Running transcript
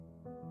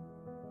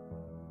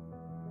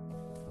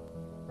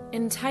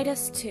In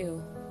Titus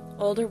 2,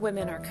 older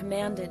women are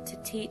commanded to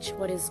teach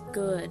what is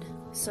good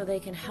so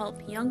they can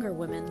help younger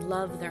women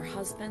love their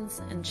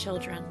husbands and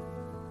children.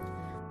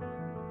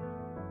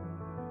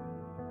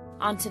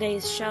 On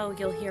today's show,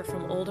 you'll hear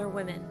from older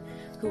women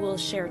who will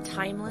share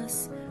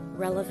timeless,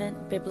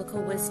 relevant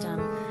biblical wisdom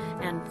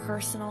and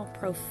personal,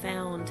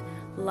 profound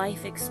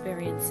life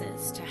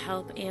experiences to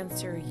help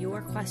answer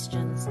your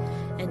questions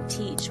and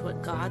teach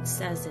what God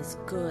says is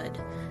good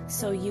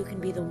so you can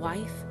be the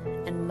wife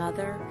and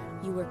mother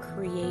you were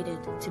created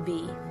to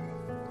be.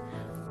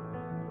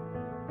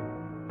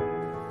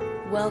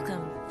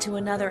 Welcome to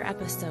another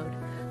episode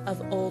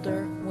of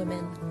Older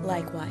Women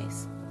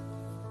Likewise.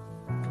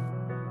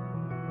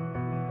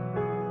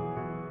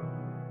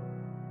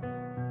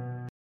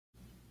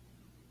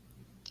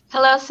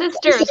 Hello,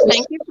 sisters.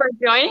 Thank you for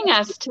joining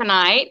us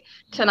tonight.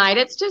 Tonight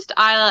it's just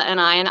Isla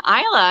and I, and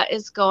Isla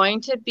is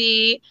going to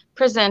be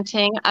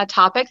presenting a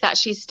topic that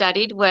she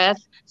studied with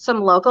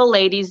some local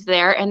ladies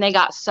there, and they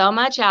got so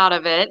much out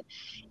of it.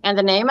 And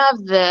the name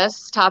of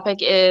this topic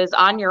is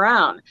On Your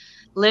Own,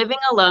 Living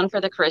Alone for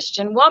the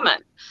Christian Woman.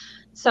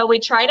 So we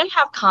try to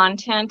have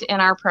content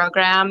in our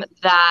program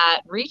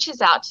that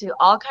reaches out to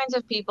all kinds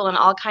of people in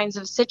all kinds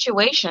of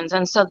situations.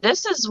 And so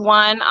this is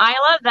one,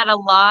 Isla, that a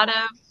lot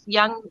of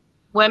young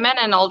women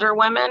and older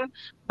women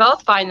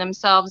both find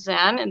themselves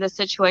in the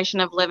situation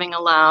of living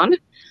alone.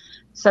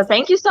 So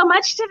thank you so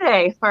much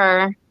today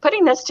for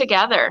putting this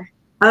together.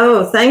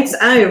 Oh, thanks.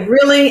 I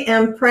really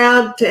am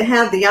proud to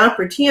have the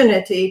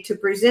opportunity to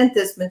present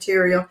this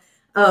material.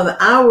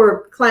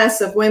 Our class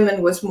of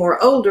women was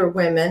more older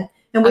women,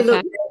 and we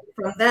looked at it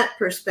from that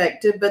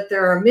perspective, but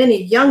there are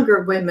many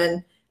younger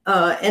women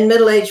and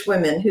middle-aged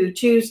women who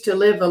choose to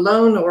live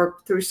alone or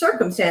through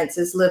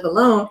circumstances live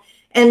alone.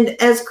 And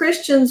as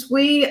Christians,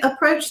 we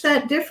approach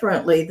that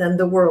differently than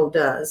the world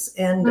does.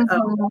 And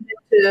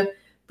to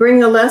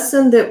bring a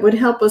lesson that would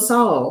help us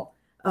all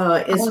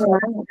is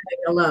living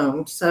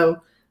alone. So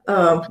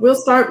we'll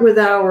start with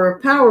our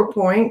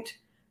PowerPoint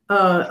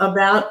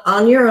about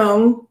On Your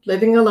Own,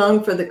 Living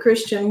Alone for the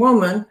Christian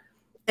Woman.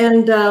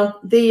 And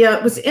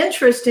it was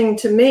interesting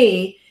to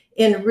me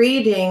in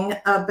reading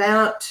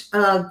about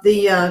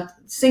the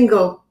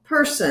single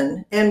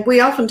person. And we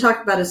often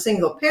talk about a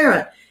single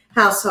parent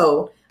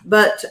household.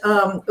 But,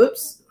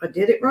 oops, I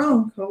did it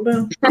wrong. Hold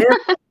on.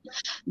 Yeah.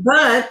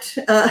 But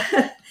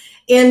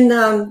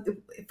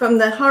from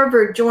the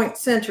Harvard Joint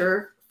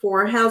Center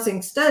for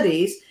Housing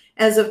Studies,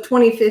 as of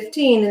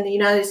 2015 in the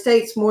United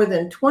States, more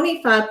than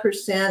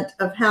 25%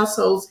 of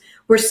households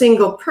were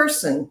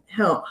single-person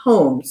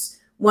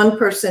homes, one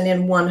person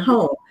in one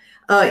home.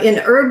 In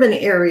urban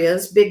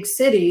areas, big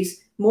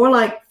cities, more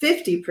like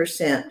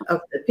 50%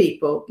 of the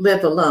people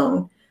live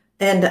alone.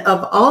 And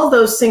of all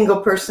those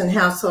single-person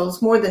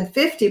households, more than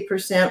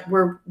 50%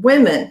 were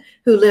women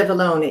who live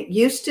alone. It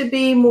used to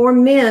be more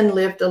men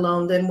lived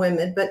alone than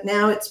women, but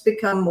now it's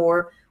become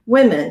more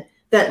women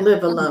that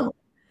live alone.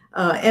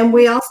 And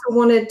we also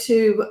wanted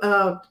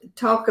to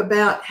talk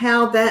about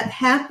how that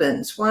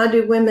happens. Why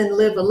do women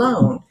live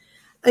alone?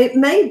 It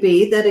may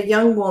be that a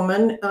young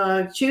woman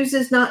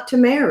chooses not to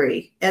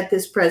marry at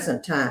this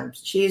present time.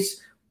 She's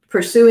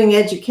pursuing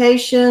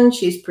education,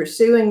 she's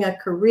pursuing a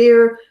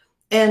career,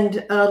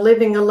 and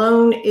living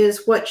alone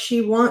is what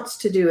she wants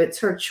to do. It's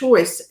her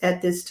choice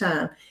at this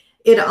time.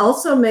 It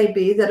also may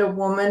be that a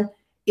woman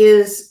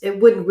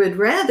would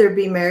rather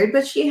be married,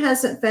 but she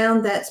hasn't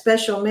found that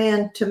special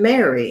man to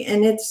marry.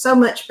 And it's so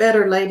much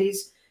better,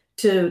 ladies,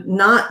 to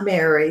not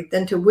marry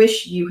than to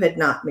wish you had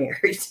not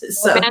married.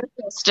 So, amen,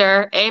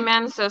 sister.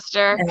 Amen,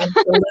 sister.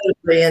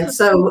 Absolutely. And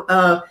so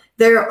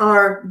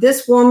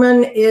this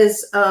woman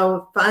is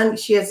fine.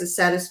 She has a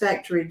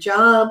satisfactory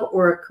job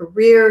or a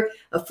career,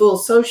 a full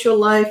social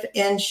life,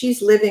 and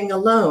she's living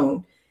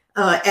alone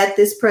at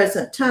this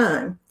present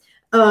time.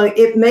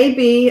 It may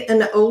be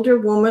an older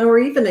woman or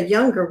even a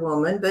younger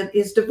woman, but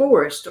is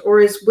divorced or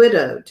is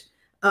widowed.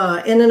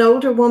 And an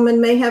older woman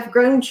may have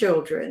grown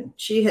children.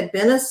 She had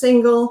been a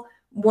single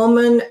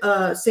woman,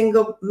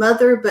 single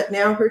mother, but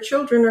now her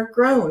children are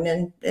grown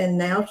and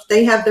now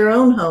they have their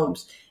own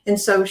homes. And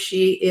so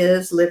she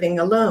is living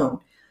alone.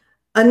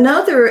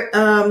 Another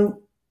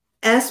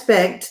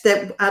aspect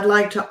that I'd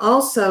like to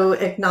also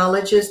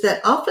acknowledge is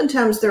that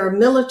oftentimes there are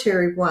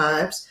military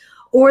wives,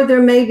 or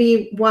there may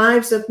be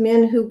wives of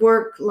men who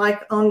work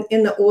like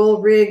in the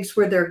oil rigs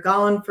where they're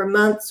gone for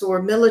months,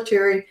 or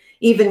military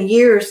even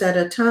years at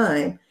a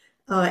time.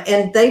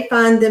 And they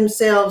find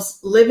themselves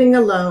living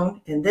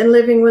alone and then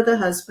living with a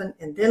husband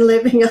and then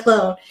living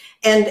alone.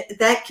 And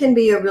that can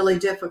be a really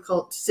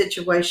difficult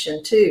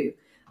situation too.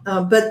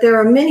 But there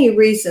are many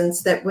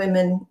reasons that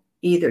women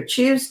either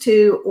choose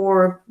to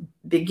or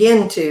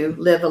begin to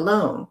live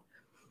alone.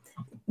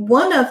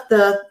 One of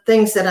the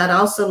things that I'd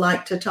also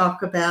like to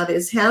talk about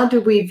is how do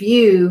we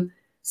view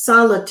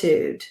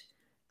solitude?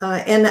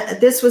 And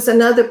this was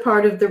another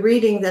part of the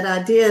reading that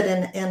I did,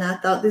 and I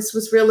thought this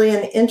was really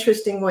an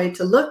interesting way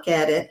to look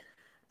at it.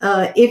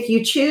 If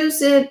you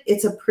choose it,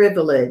 it's a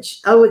privilege.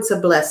 Oh, it's a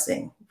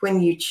blessing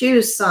when you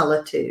choose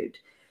solitude.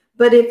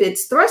 But if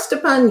it's thrust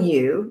upon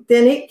you,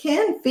 then it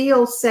can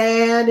feel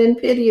sad and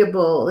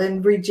pitiable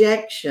and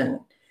rejection.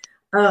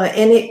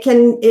 And it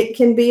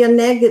can be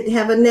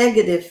have a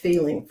negative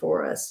feeling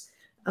for us.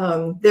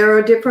 There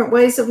are different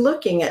ways of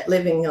looking at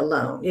living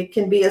alone. It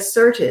can be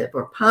assertive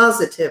or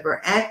positive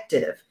or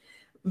active,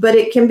 but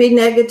it can be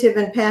negative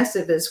and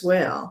passive as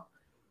well.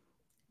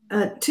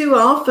 Too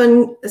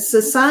often,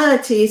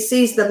 society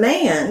sees the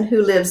man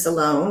who lives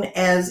alone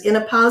as in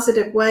a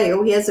positive way.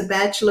 Oh, he has a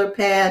bachelor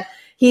pad.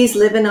 He's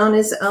living on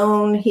his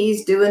own.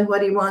 He's doing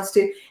what he wants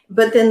to.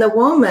 But then the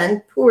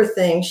woman, poor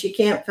thing, she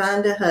can't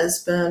find a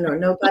husband, or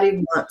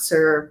nobody wants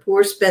her.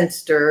 Poor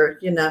spinster,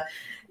 you know.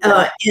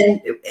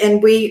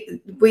 And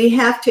we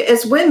have to,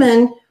 as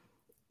women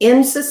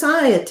in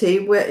society,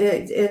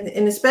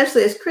 and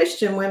especially as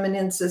Christian women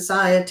in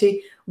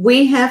society,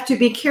 we have to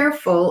be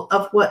careful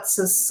of what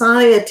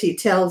society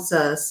tells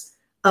us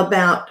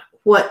about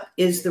what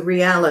is the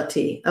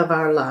reality of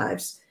our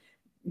lives.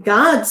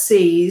 God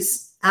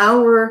sees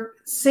our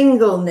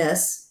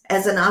singleness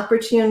as an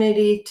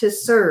opportunity to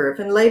serve.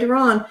 And later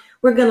on,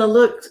 we're going to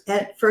look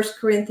at 1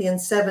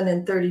 Corinthians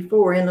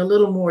 7:34 in a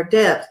little more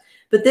depth.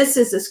 But this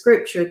is a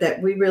scripture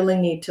that we really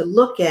need to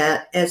look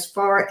at as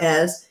far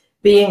as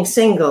being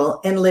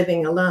single and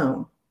living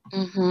alone.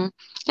 Mm-hmm.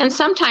 And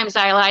sometimes,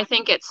 Isla, I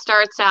think it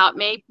starts out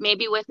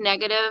maybe with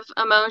negative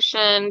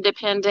emotion,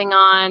 depending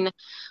on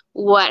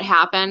what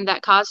happened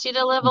that caused you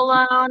to live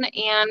alone.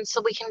 And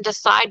so we can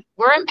decide,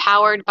 we're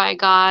empowered by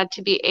God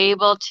to be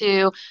able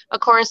to,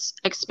 of course,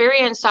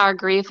 experience our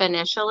grief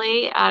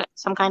initially at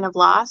some kind of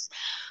loss,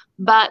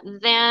 but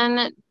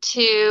then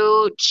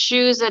to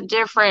choose a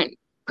different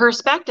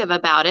perspective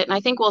about it. And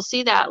I think we'll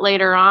see that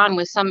later on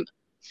with some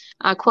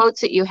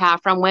quotes that you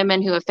have from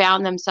women who have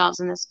found themselves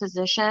in this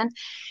position,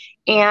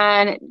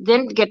 and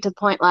then get to the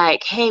point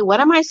like, hey, what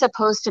am I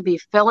supposed to be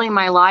filling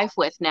my life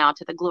with now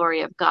to the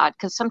glory of God?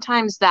 Because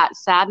sometimes that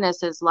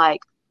sadness is like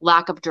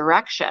lack of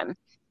direction.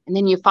 And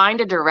then you find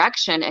a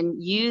direction,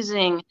 and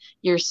using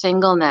your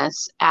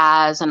singleness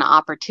as an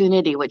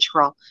opportunity, which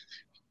we'll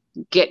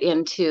get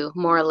into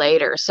more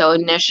later. So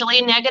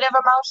initially negative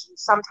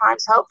emotions,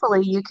 sometimes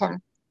hopefully you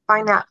can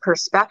find that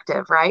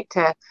perspective, right?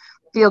 To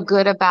feel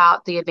good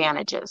about the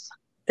advantages.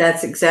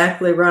 That's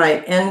exactly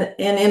right. And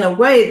in a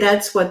way,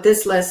 that's what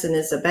this lesson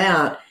is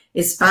about,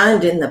 is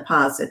finding the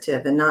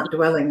positive and not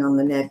dwelling on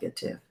the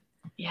negative.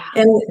 Yeah.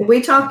 And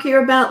we talk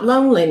here about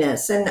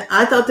loneliness. And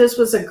I thought this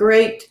was a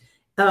great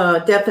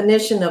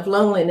definition of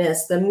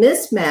loneliness, the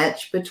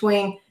mismatch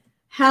between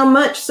how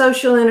much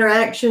social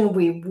interaction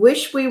we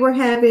wish we were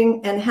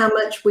having and how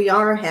much we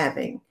are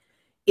having.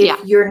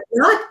 If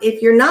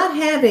you're not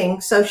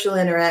having social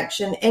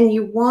interaction and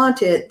you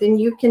want it, then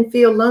you can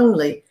feel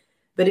lonely.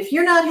 But if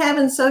you're not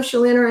having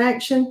social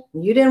interaction,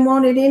 you didn't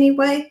want it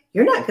anyway,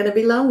 you're not going to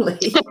be lonely.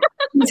 You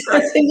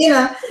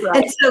know, right.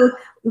 And so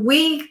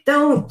we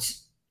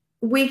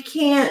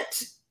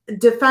can't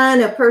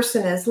define a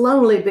person as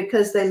lonely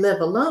because they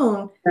live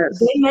alone. Yes.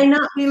 They may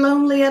not be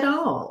lonely at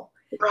all.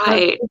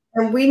 Right.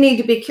 And we need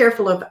to be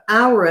careful of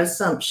our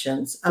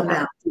assumptions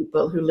about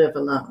people who live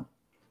alone.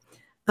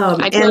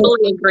 I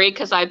totally agree,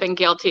 because I've been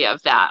guilty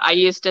of that. I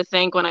used to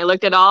think, when I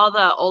looked at all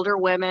the older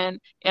women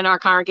in our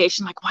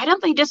congregation, like, why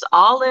don't they just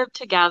all live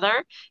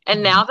together?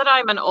 And now that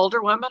I'm an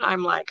older woman,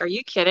 I'm like, are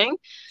you kidding?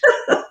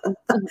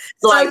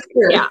 Like,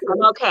 yeah,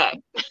 I'm okay.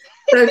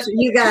 So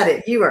you got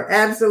it. You are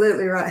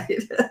absolutely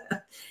right.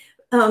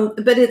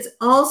 But it's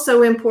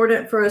also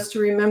important for us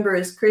to remember,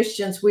 as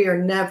Christians, we are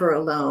never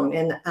alone.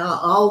 And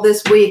all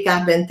this week,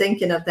 I've been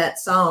thinking of that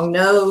song,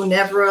 No,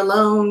 Never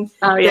Alone.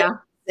 Oh, yeah.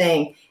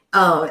 Thing.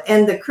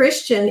 And the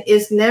Christian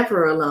is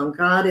never alone.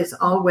 God is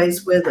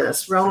always with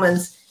us.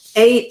 Romans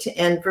 8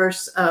 and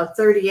verse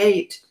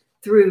 38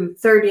 through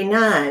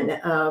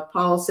 39,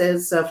 Paul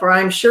says, for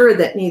I'm sure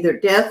that neither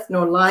death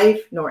nor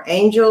life, nor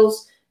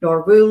angels,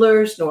 nor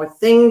rulers, nor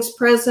things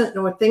present,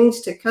 nor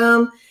things to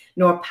come,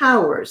 nor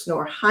powers,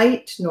 nor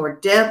height, nor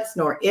depth,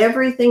 nor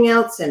everything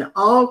else in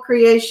all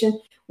creation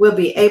will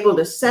be able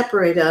to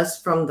separate us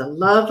from the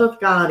love of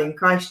God in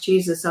Christ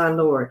Jesus our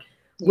Lord.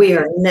 We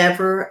are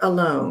never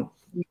alone.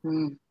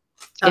 Mm-hmm.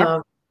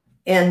 Yep.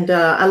 And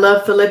I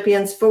love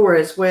Philippians 4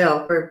 as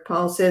well, where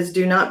Paul says,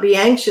 do not be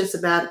anxious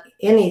about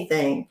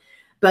anything,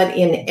 but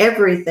in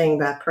everything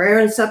by prayer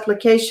and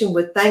supplication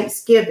with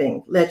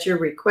thanksgiving, let your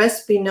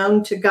requests be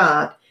known to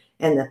God,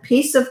 and the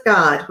peace of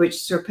God,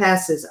 which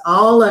surpasses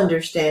all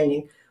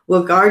understanding,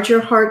 will guard your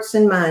hearts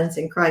and minds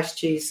in Christ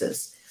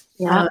Jesus.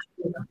 Yeah.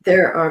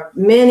 There are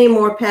many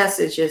more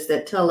passages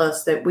that tell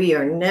us that we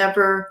are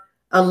never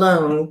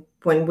alone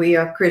when we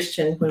are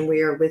Christian, when we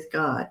are with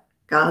God.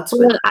 God's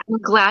with us. I'm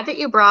glad that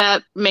you brought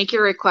up make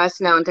your requests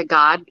known to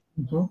God.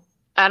 Mm-hmm.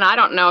 And I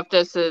don't know if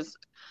this is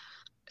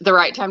the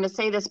right time to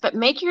say this, but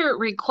make your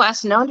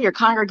requests known to your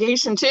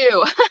congregation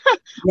too.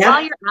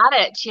 While you're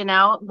at it, you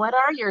know, what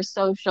are your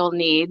social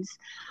needs?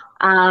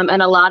 And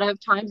a lot of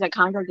times a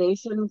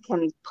congregation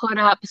can put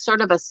up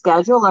sort of a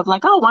schedule of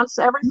like, oh, once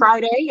every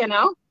Friday, you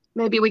know,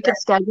 maybe we could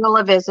schedule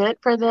a visit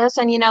for this.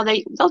 And,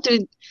 they'll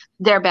do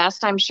their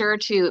best, I'm sure,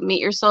 to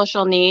meet your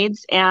social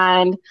needs.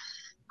 And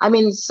I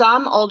mean,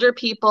 some older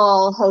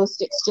people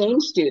host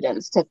exchange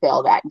students to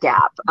fill that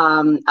gap.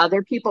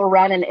 Other people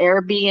run an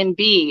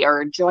Airbnb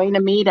or join a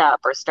meetup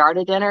or start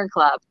a dinner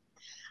club,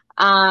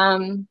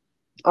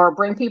 or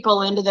bring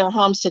people into their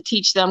homes to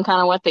teach them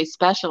kind of what they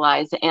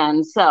specialize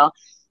in. So,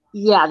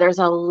 yeah, there's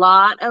a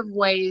lot of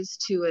ways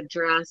to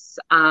address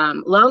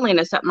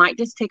loneliness that might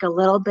just take a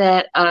little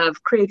bit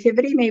of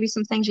creativity, maybe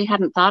some things you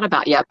hadn't thought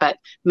about yet, but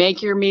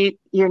make your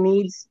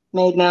needs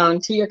made known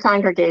to your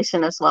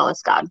congregation as well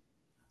as God.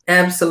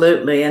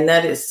 Absolutely. And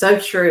that is so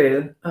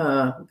true.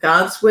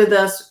 God's with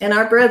us, and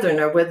our brethren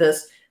are with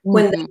us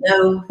when they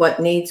know what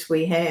needs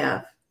we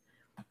have.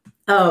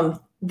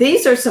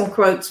 These are some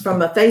quotes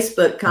from a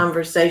Facebook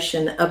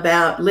conversation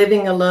about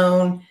living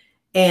alone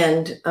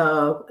and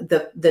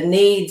the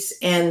needs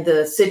and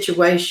the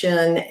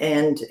situation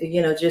and,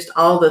 just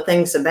all the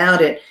things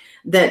about it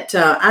that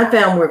I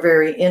found were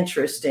very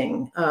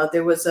interesting.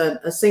 There was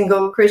a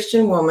single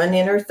Christian woman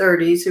in her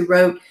 30s who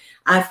wrote,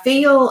 "I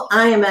feel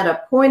I am at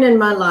a point in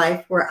my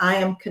life where I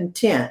am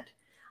content.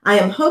 I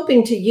am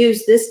hoping to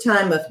use this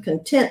time of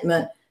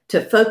contentment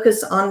to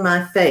focus on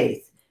my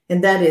faith."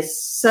 And that is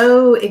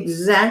so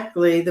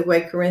exactly the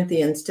way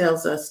Corinthians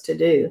tells us to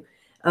do,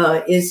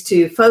 is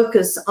to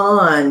focus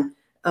on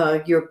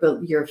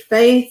your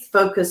faith,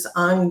 focus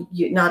on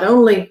not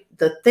only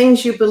the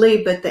things you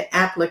believe, but the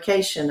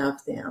application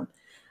of them.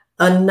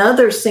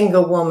 Another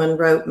single woman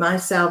wrote, "My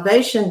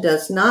salvation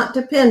does not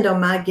depend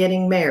on my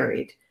getting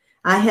married.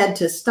 I had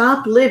to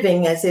stop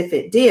living as if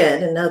it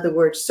did," in other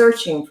words,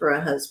 searching for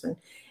a husband,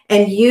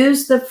 "and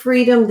use the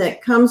freedom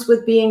that comes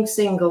with being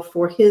single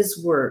for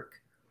his work."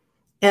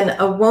 And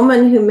a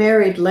woman who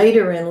married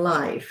later in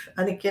life,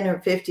 I think in her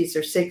 50s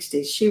or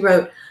 60s, she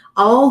wrote,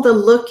 "All the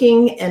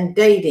looking and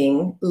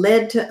dating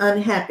led to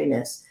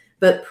unhappiness,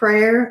 but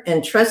prayer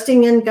and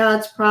trusting in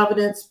God's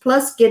providence,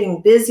 plus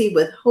getting busy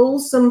with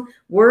wholesome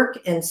work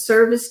and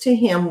service to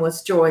him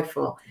was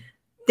joyful."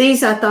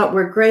 These, I thought,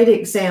 were great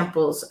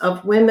examples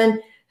of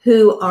women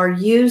who are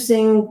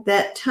using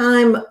that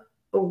time,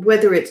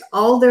 whether it's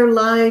all their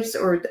lives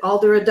or all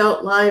their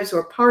adult lives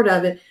or part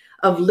of it,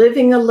 of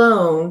living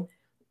alone,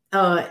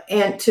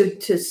 and to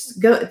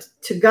go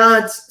to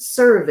God's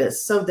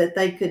service so that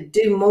they could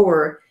do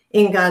more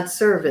in God's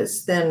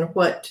service than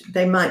what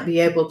they might be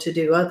able to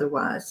do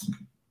otherwise.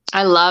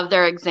 I love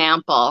their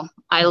example.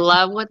 I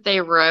love what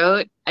they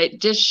wrote.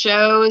 It just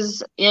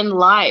shows in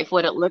life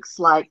what it looks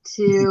like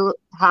to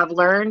have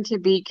learned to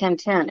be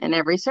content in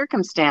every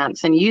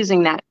circumstance, and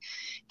using that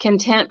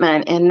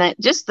contentment and that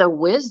just the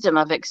wisdom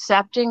of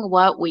accepting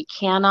what we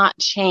cannot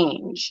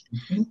change.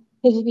 Mm-hmm.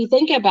 Because if you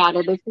think about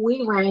it, if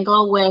we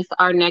wrangle with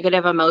our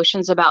negative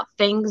emotions about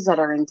things that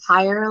are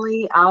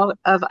entirely out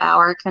of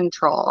our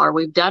control, or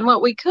we've done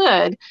what we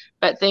could,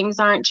 but things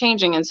aren't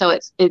changing, and so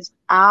it's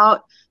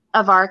out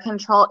of our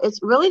control. It's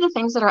really the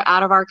things that are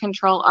out of our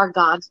control are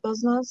God's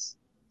business.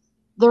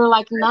 They're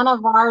like none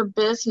of our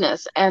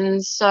business,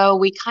 and so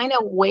we kind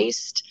of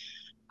waste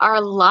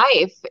our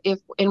life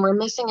and we're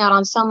missing out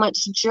on so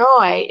much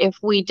joy if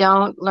we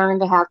don't learn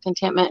to have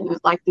contentment,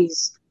 like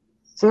these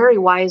very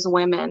wise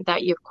women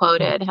that you've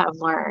quoted have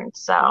learned.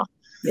 So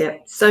yeah,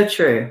 so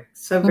true.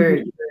 So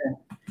very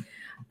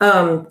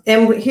true.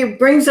 And he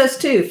brings us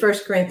to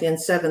 1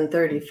 Corinthians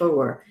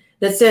 7:34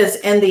 that says,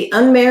 "And the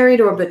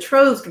unmarried or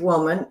betrothed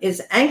woman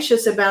is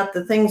anxious about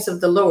the things of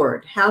the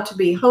Lord, how to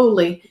be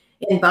holy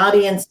in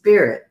body and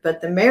spirit.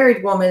 But the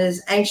married woman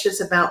is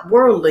anxious about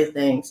worldly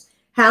things,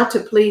 how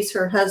to please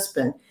her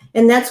husband."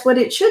 And that's what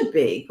it should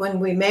be. When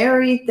we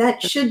marry,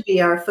 that should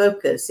be our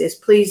focus, is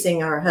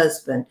pleasing our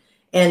husband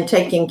and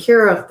taking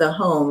care of the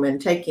home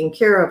and taking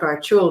care of our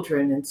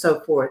children and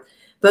so forth.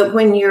 But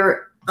when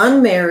you're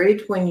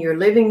unmarried, when you're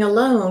living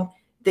alone,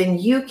 then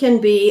you can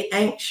be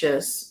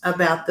anxious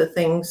about the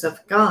things of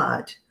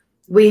God.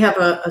 We have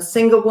a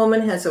single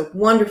woman has a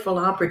wonderful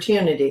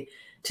opportunity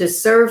to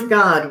serve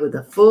God with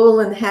a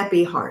full and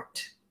happy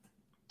heart.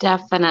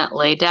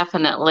 Definitely.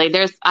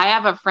 I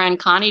have a friend,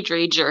 Connie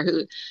Dreger,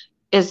 who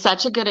is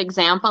such a good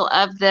example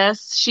of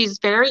this. She's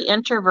very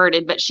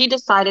introverted, but she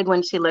decided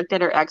when she looked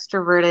at her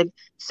extroverted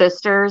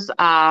sisters,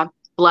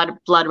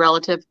 blood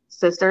relative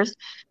sisters,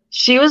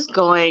 she was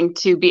going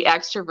to be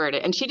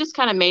extroverted. And she just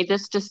kind of made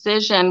this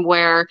decision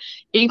where,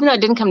 even though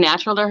it didn't come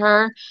natural to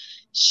her,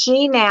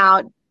 she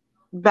now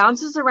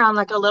bounces around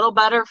like a little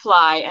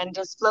butterfly and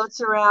just floats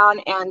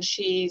around, and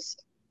she's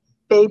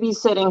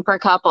babysitting for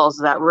couples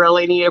that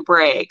really need a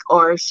break,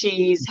 or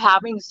she's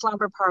having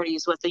slumber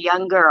parties with the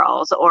young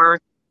girls, or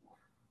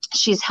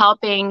she's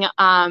helping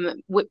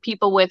with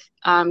people with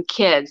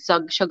kids.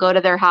 So she'll go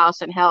to their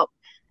house and help.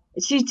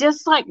 She's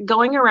just like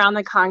going around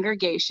the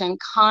congregation,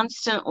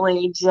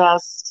 constantly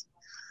just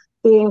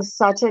being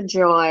such a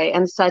joy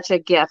and such a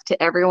gift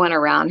to everyone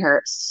around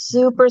her.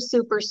 Super,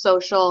 super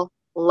social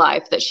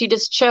life that she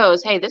just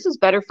chose. Hey, this is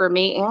better for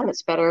me, and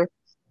it's better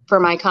for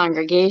my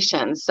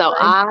congregation. So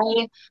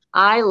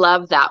I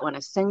love that when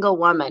a single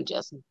woman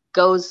just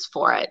goes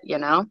for it,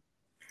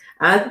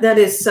 That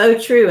is so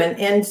true,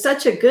 and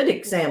such a good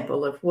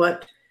example of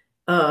what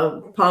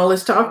Paul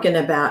is talking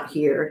about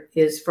here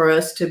is for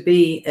us to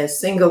be, as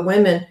single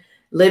women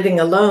living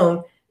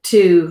alone,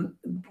 to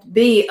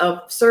be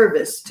of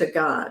service to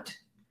God.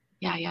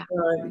 Yeah.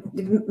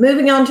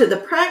 Moving on to the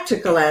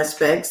practical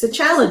aspects, the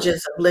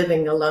challenges of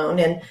living alone.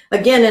 And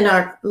again, in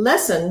our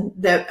lesson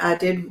that I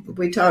did,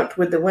 we talked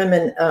with the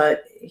women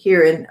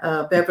here in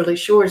Beverly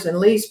Shores and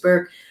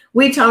Leesburg.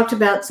 We talked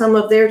about some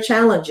of their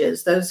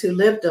challenges, those who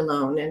lived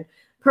alone. And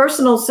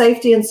personal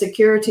safety and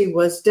security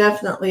was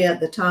definitely at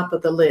the top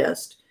of the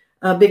list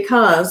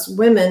because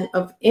women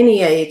of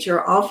any age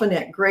are often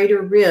at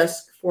greater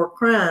risk for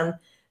crime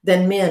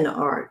than men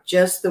are,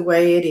 just the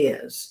way it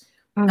is.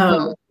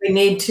 We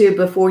need to,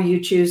 before you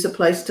choose a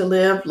place to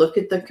live, look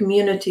at the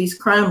community's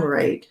crime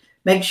rate.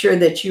 Make sure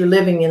that you're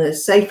living in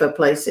as safe a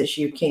place as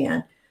you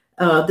can.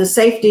 The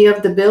safety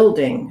of the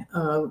building,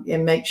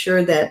 and make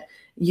sure that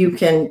you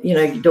can,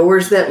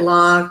 doors that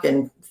lock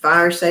and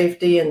fire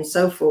safety and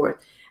so forth.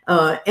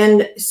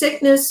 And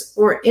sickness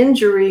or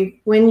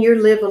injury when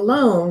you live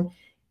alone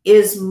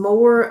is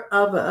more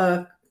of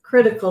a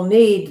critical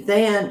need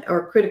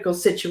or critical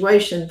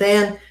situation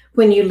than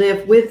when you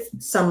live with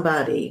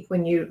somebody,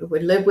 when you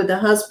would live with a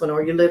husband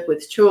or you live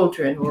with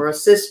children or a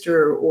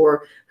sister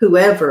or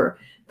whoever.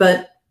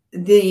 But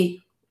the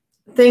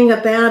thing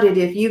about it,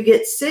 if you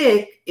get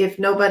sick, if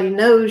nobody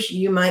knows,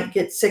 you might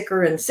get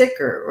sicker and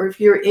sicker. Or if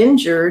you're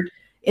injured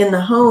in the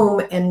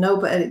home and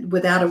nobody,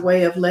 without a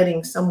way of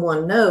letting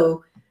someone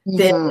know,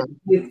 then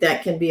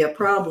that can be a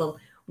problem.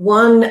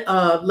 One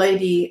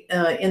lady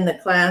in the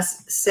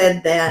class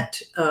said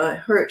that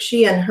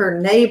she and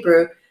her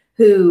neighbor,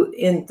 who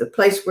in the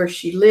place where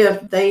she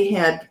lived, they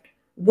had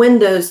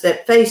windows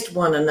that faced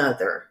one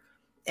another.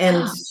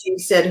 And she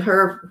said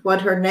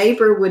what her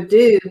neighbor would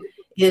do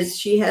is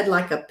she had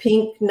like a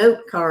pink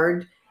note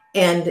card.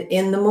 And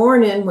in the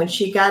morning when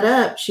she got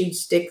up, she'd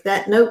stick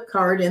that note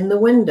card in the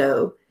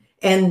window.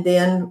 And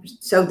then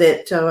so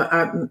that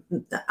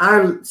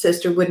our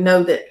sister would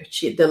know that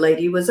the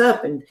lady was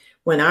up. And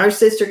when our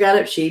sister got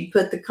up, she'd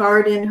put the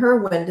card in her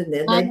window. And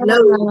then they'd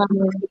know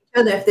each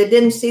other. If they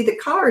didn't see the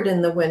card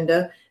in the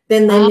window,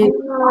 then they knew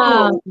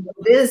to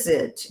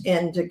visit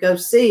and to go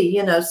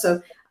see,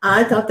 So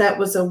I thought that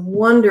was a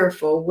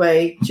wonderful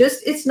way.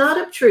 It's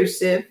not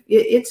obtrusive.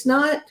 It's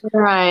not,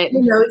 right.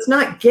 It's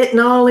not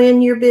getting all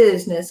in your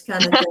business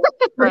kind of thing.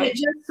 Right. It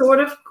just sort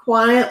of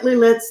quietly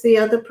lets the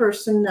other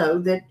person know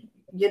that,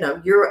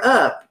 you're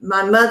up.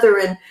 My mother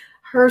and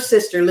her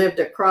sister lived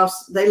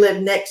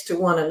next to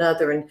one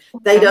another, and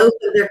they'd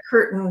open their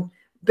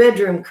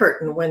bedroom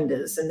curtain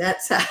windows, and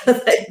that's how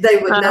they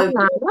would know.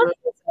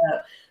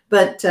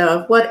 But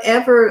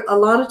whatever, a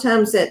lot of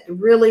times that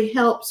really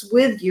helps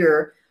with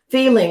your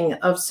feeling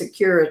of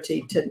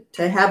security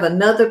to have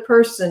another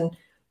person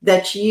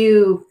that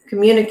you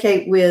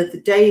communicate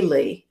with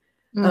daily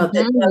that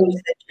knows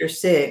that you're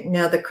sick.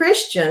 Now, the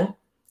Christian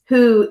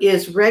who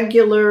is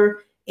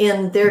regular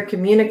in their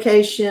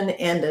communication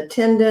and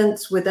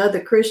attendance with other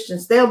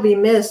Christians, they'll be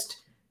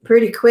missed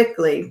pretty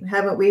quickly.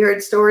 Haven't we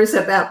heard stories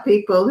about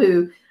people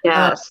who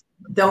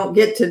don't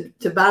get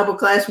to Bible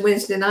class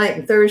Wednesday night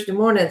and Thursday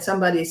morning,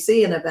 somebody's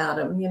seeing about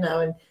them,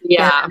 and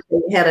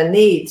they had a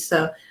need.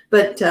 So,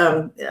 but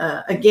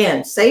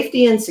again,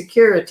 safety and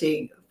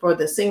security for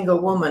the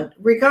single woman,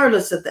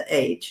 regardless of the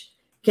age,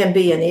 can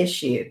be an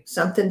issue,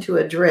 something to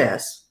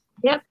address.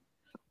 Yep.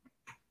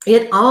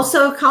 It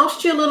also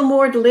costs you a little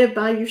more to live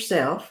by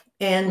yourself.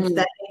 And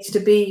that needs to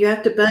be, you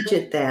have to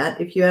budget that.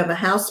 If you have a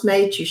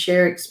housemate, you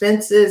share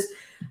expenses.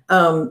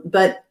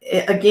 But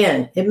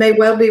again, it may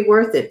well be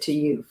worth it to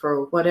you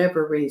for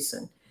whatever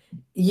reason.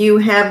 You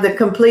have the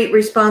complete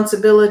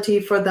responsibility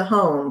for the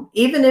home.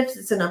 Even if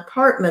it's an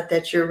apartment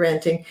that you're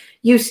renting,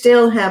 you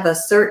still have a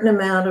certain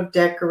amount of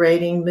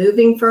decorating.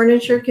 Moving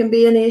furniture can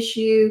be an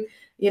issue,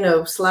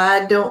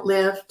 slide, don't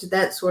lift,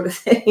 that sort of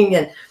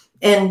thing.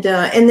 And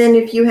then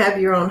if you have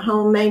your own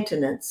home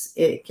maintenance,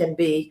 it can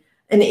be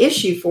an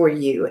issue for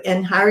you.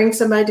 And hiring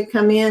somebody to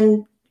come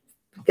in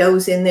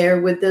goes in there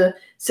with the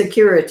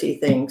security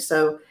thing.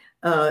 So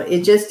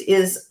it just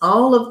is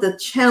all of the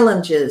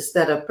challenges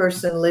that a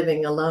person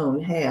living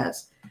alone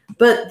has.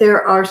 But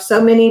there are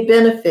so many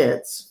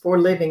benefits for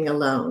living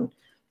alone.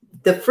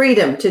 The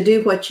freedom to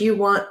do what you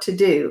want to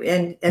do.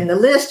 And the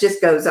list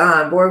just goes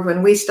on. Boy,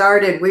 when we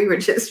started, we were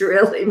just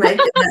really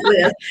making that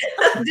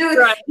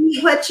list.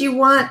 Eat what you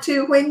want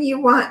to, when you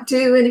want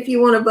to. And if you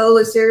want a bowl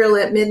of cereal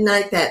at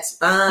midnight, that's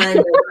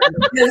fine.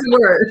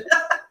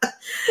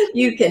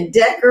 You can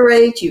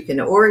decorate, you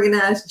can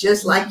organize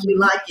just like you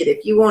like it.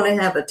 If you want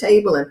to have a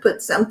table and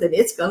put something,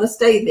 it's going to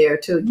stay there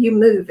till you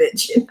move it,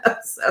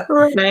 So,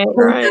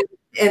 right.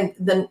 And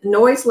the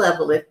noise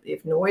level,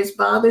 if noise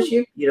bothers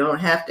you, you don't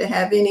have to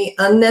have any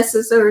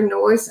unnecessary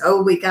noise.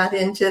 Oh, we got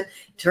into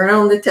turn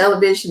on the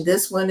television,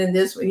 this one and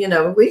this one,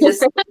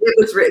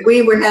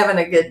 we were having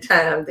a good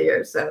time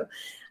there. So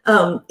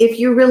if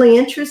you're really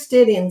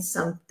interested in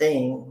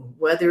something,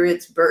 whether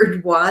it's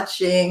bird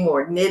watching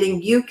or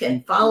knitting, you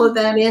can follow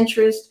that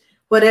interest,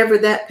 whatever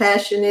that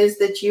passion is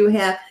that you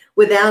have.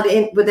 without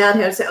having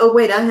to say, oh,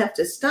 wait, I have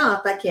to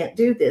stop. I can't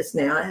do this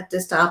now. I have to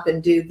stop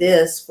and do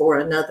this for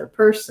another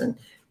person.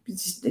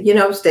 Just,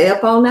 stay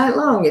up all night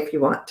long if you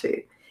want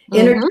to.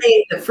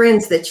 Entertain the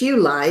friends that you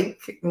like,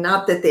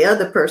 not that the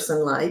other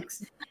person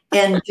likes,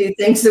 and do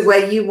things the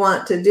way you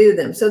want to do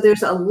them. So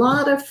there's a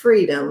lot of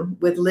freedom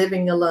with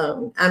living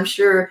alone. I'm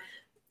sure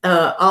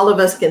all of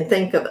us can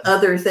think of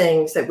other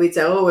things that we'd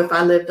say, oh, if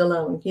I lived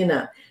alone,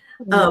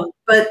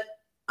 but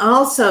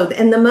also,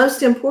 and the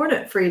most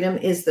important freedom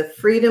is the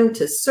freedom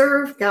to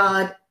serve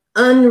God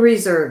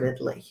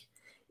unreservedly.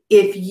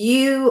 If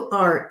you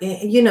are,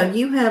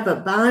 you have a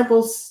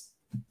Bible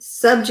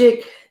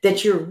subject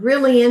that you're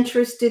really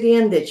interested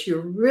in, that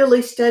you're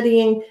really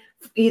studying,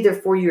 either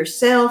for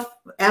yourself,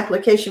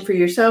 application for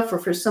yourself or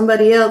for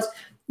somebody else,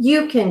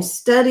 you can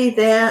study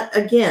that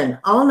again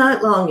all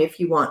night long if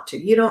you want to.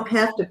 You don't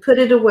have to put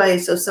it away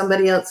so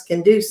somebody else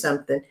can do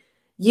something.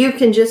 You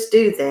can just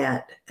do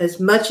that as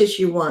much as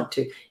you want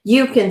to.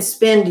 You can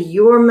spend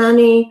your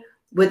money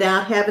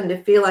without having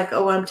to feel like,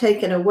 oh, I'm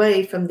taken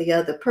away from the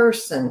other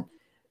person,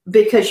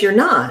 because you're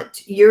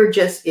not.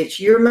 It's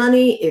your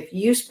money. If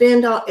you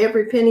spend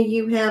every penny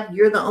you have,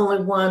 you're the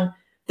only one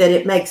that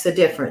it makes a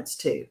difference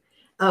to.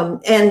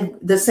 And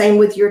the same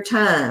with your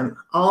time,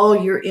 all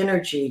your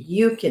energy.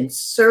 You can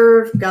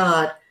serve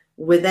God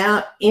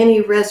without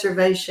any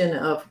reservation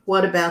of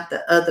what about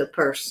the other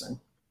person.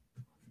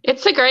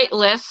 It's a great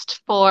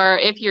list for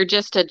if you're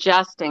just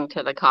adjusting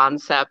to the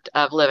concept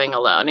of living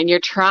alone and you're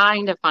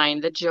trying to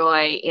find the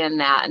joy in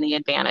that and the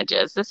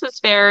advantages. This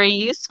is very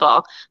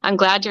useful. I'm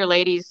glad your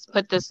ladies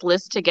put this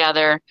list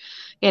together,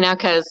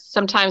 because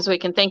sometimes we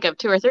can think of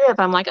 2 or 3 of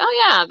them like,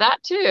 oh yeah,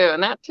 that too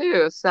and that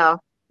too. So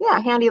yeah,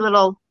 handy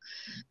little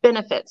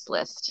benefits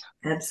list.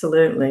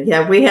 Absolutely.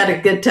 Yeah, we had a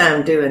good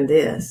time doing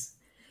this.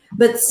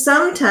 But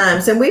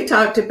sometimes, and we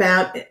talked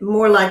about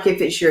more like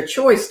if it's your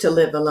choice to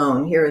live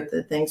alone, here are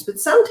the things, but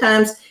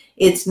sometimes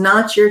it's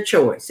not your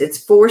choice.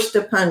 It's forced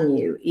upon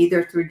you,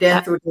 either through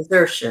death or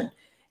desertion.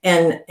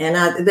 And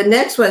the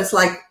next one's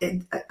like,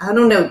 I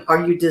don't know,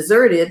 are you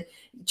deserted?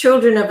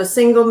 Children of a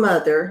single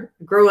mother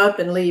grow up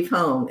and leave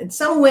home. And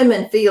some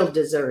women feel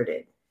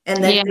deserted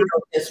and they feel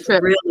just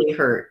really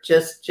hurt,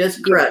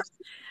 just crushed.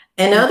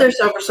 And others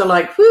are also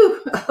like,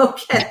 whew,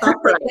 okay.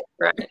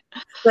 Right.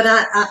 But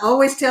I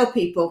always tell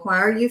people, why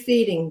are you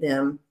feeding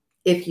them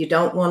if you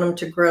don't want them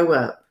to grow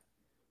up?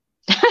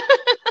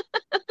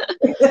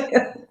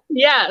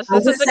 Yes,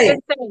 this is a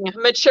good thing.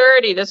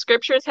 Maturity. The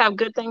scriptures have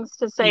good things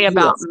to say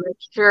about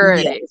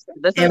maturity. Yes. So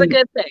this is a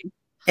good thing.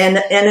 And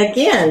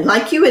again,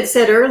 like you had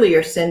said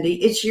earlier, Cindy,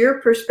 it's your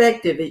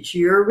perspective. It's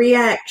your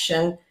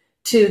reaction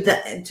to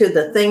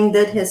the thing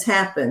that has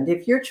happened.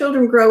 If your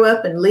children grow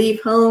up and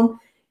leave home,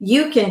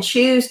 you can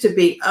choose to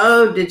be,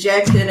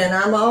 dejected and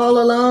I'm all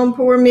alone,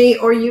 poor me.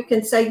 Or you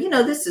can say,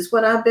 this is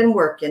what I've been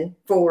working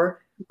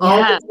for all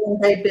the time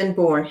they've been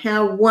born.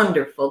 How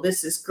wonderful.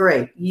 This is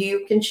great.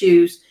 You can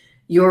choose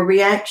your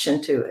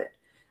reaction to it.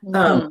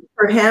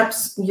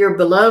 Perhaps your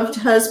beloved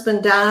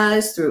husband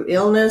dies through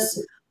illness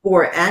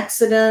or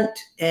accident.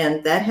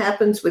 And that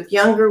happens with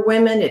younger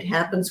women. It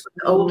happens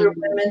with older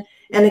women.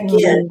 And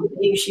again, it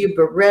leaves you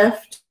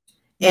bereft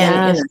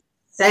and in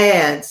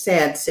a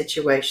sad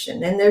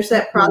situation. And there's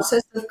that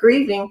process of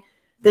grieving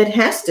that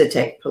has to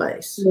take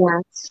place.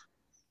 Yes.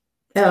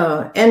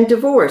 And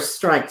divorce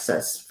strikes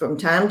us from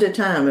time to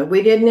time. And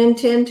we didn't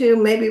intend to.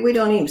 Maybe we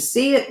don't even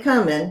see it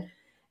coming.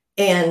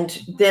 And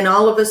then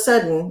all of a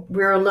sudden,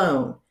 we're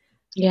alone.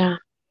 Yeah.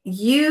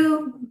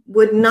 You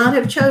would not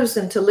have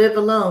chosen to live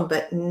alone.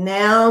 But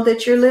now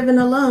that you're living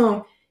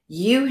alone,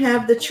 you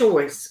have the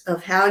choice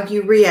of how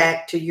you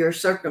react to your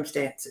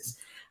circumstances.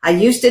 I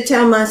used to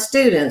tell my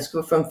students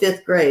from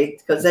 5th grade,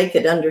 because they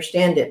could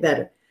understand it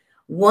better,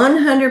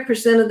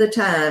 100% of the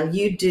time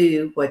you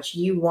do what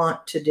you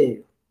want to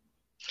do.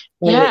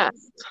 Yes.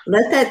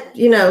 Let that,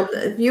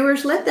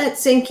 viewers, let that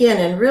sink in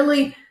and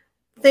really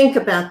think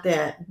about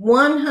that.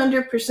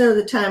 100% of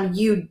the time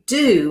you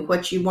do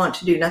what you want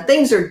to do. Now,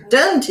 things are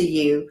done to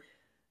you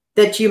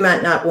that you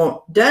might not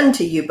want done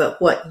to you,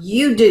 but what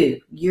you do,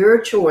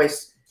 your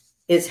choice,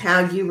 is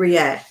how you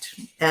react.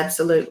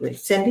 Absolutely.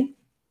 Cindy?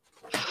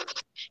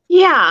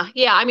 Yeah.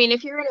 I mean,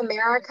 if you're in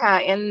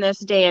America in this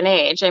day and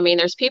age,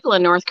 there's people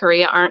in North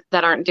Korea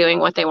that aren't doing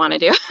what they want to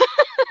do.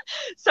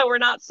 So we're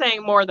not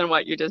saying more than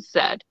what you just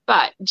said.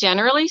 But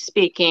generally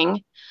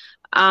speaking,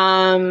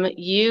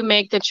 you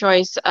make the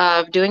choice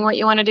of doing what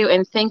you want to do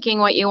and thinking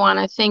what you want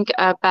to think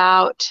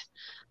about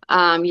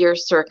your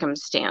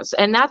circumstance.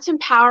 And that's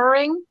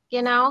empowering,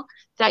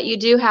 that you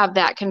do have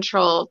that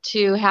control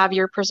to have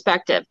your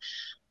perspective.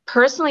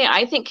 Personally,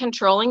 I think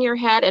controlling your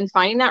head and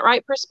finding that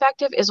right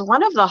perspective is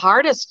one of the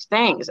hardest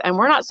things. And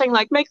we're not saying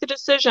make the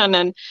decision.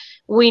 And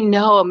we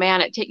know,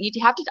 man,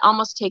 you have to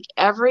almost take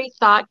every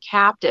thought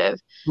captive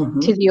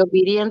to the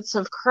obedience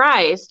of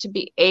Christ to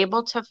be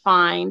able to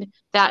find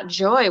that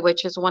joy,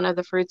 which is one of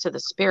the fruits of the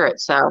Spirit.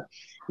 So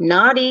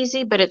not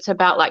easy, but it's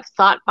about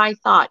thought by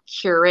thought,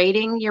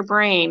 curating your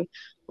brain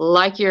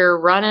like you're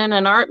running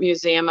an art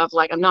museum of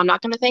no, I'm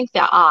not going to think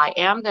that. I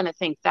am going to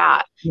think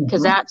that,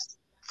 because that's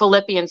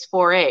Philippians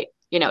 4:8.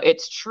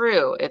 It's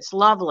true, it's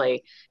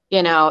lovely,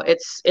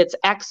 it's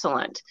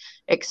excellent,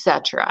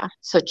 etc.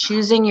 So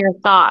choosing your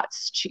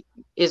thoughts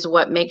is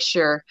what makes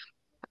your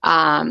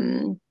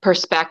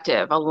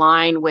perspective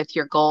align with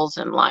your goals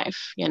in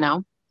life.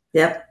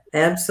 Yep,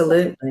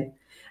 absolutely.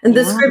 And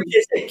the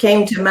scriptures that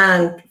came to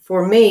mind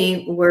for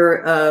me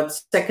were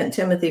 2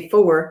 Timothy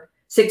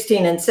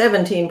 4:16 and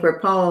 17, where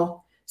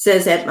Paul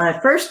says, "At my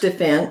first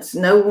defense,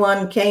 no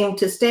one came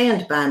to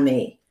stand by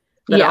me,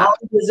 but all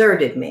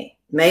deserted me.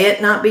 May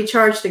it not be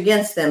charged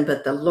against them,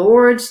 but the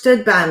Lord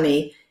stood by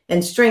me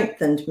and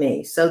strengthened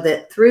me, so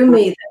that through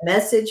me the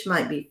message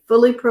might be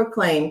fully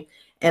proclaimed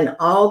and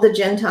all the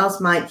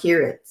Gentiles might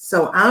hear it.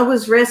 So I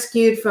was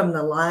rescued from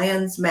the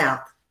lion's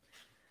mouth."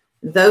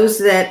 Those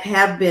that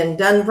have been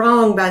done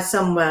wrong by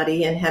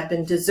somebody and have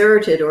been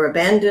deserted or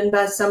abandoned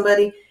by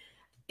somebody,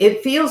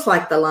 it feels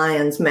like the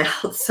lion's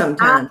mouth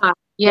sometimes.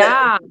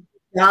 Yeah. But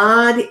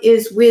God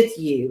is with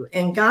you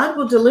and God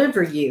will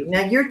deliver you.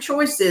 Now, your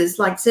choices,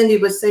 like Cindy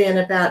was saying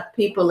about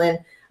people in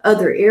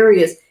other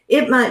areas,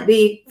 it might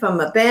be from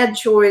a bad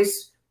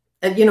choice,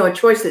 a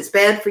choice that's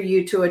bad for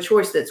you, to a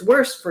choice that's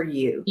worse for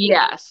you.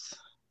 Yes.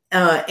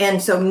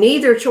 And so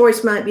neither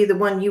choice might be the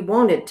one you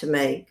wanted to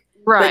make.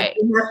 Right.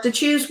 But you have to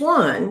choose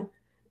one,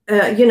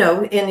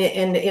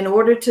 in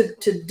order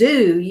to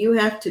do, you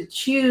have to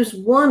choose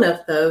one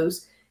of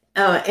those,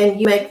 and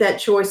you make that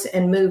choice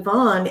and move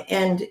on.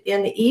 And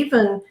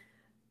even,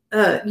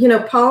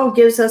 Paul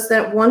gives us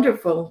that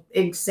wonderful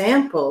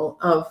example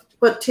of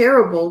what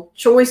terrible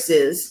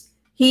choices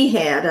he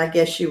had, I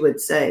guess you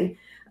would say,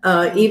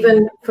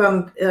 even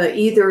from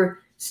either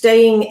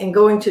staying and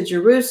going to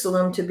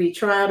Jerusalem to be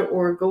tried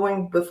or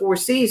going before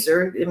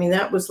Caesar. I mean,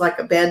 that was like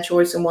a bad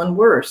choice and one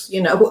worse,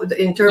 in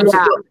terms of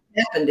what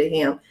happened to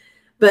him.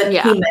 But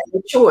he made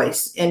a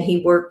choice and he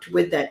worked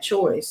with that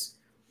choice.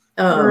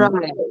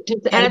 Right.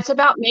 And it's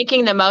about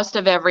making the most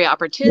of every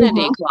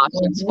opportunity,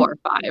 Colossians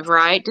 4:5,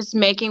 right? Just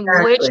making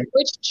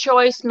which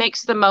choice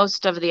makes the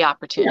most of the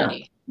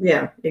opportunity.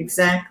 Yeah,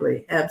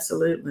 exactly.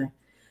 Absolutely.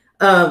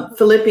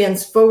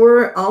 Philippians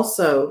 4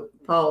 also,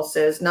 Paul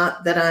says,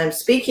 "Not that I am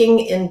speaking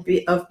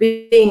of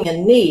being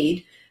in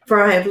need,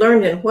 for I have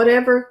learned in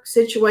whatever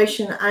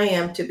situation I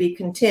am to be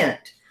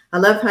content." I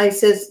love how he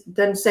says,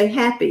 doesn't say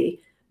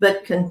happy,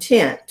 but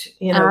content.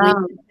 We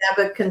have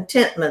a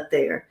contentment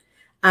there.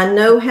 "I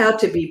know how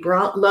to be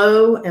brought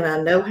low, and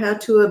I know how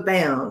to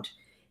abound.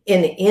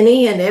 In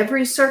any and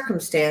every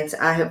circumstance,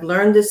 I have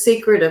learned the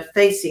secret of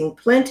facing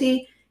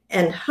plenty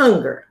and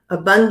hunger,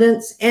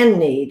 abundance and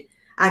need.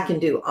 I can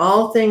do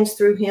all things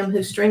through him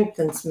who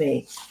strengthens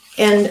me."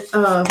 And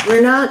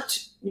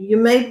you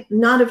may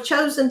not have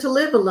chosen to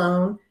live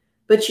alone,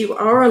 but you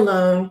are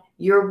alone.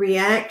 Your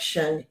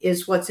reaction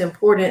is what's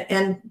important.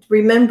 And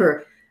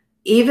remember,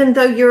 even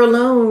though you're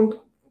alone,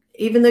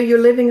 even though you're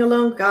living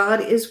alone,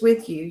 God is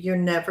with you. You're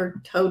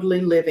never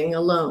totally living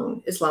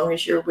alone as long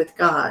as you're with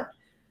God.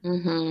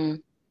 Mm-hmm.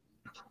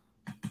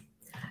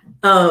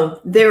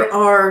 There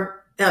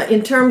are,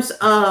 in terms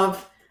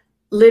of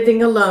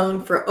living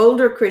alone for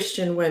older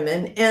Christian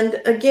women,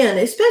 and again,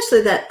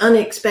 especially that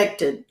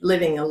unexpected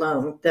living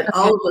alone, that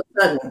all of a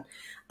sudden,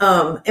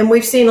 and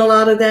we've seen a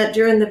lot of that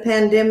during the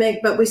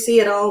pandemic, but we see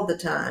it all the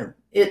time.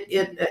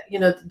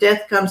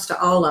 Death comes to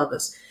all of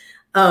us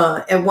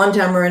at one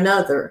time or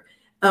another.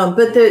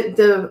 But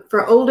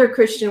for older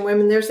Christian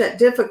women, there's that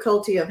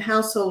difficulty of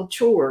household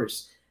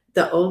chores.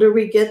 The older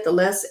we get, the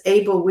less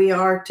able we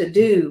are to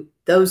do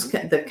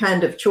the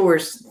kind of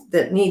chores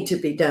that need to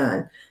be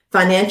done.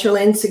 Financial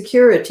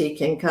insecurity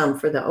can come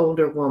for the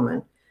older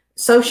woman.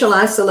 Social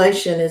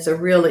isolation is a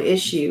real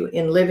issue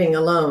in living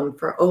alone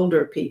for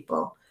older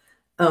people,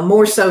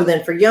 more so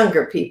than for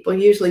younger people.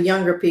 Usually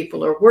younger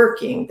people are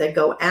working, they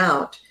go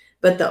out,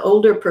 but the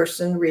older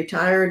person,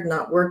 retired,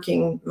 not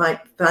working,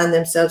 might find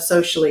themselves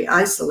socially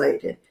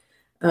isolated.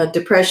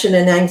 Depression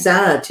and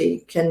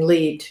anxiety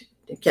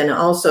can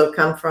also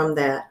come from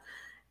that.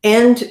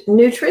 And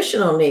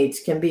nutritional needs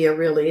can be a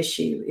real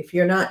issue. If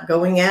you're not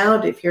going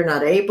out, if you're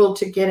not able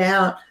to get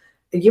out,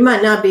 you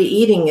might not be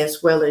eating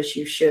as well as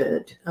you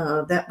should.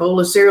 That bowl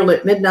of cereal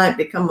at midnight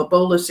become a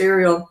bowl of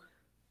cereal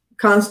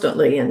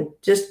constantly, and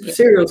just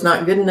cereal's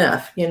not good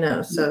enough,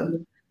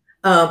 So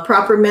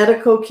proper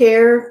medical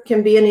care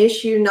can be an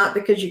issue, not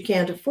because you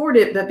can't afford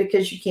it, but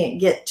because you can't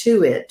get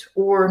to it.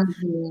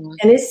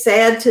 And it's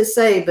sad to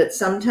say, but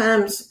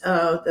sometimes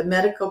the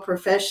medical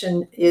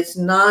profession is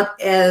not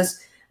as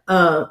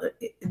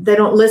they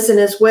don't listen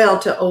as well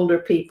to older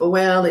people.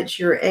 Well, it's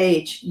your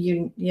age,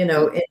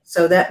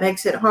 so that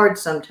makes it hard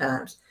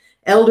sometimes.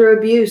 Elder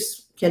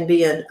abuse can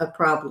be a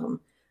problem.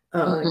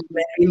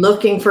 Maybe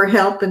looking for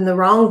help in the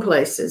wrong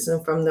places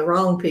and from the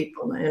wrong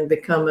people and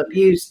become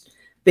abused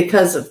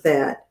because of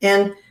that.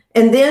 And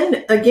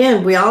then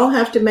again, we all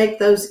have to make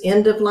those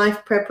end of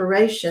life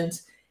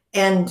preparations,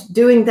 and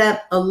doing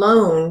that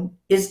alone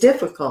is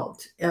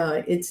difficult.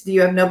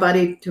 You have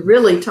nobody to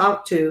really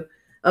talk to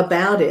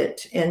about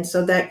it, and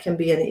so that can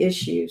be an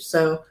issue.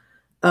 So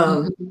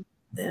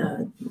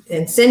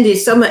and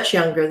Cindy's so much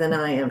younger than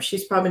I am.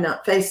 She's probably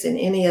not facing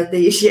any of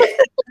these yet.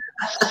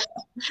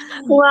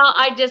 Well,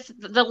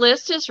 the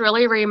list is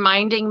really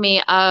reminding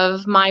me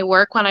of my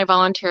work when I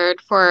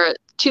volunteered for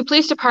 2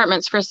 police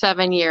departments for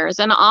 7 years.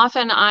 And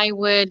often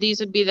these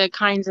would be the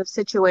kinds of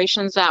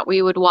situations that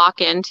we would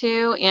walk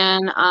into,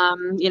 and,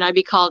 I'd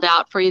be called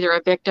out for either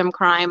a victim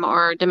crime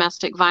or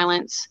domestic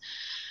violence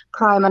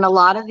crime. And a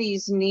lot of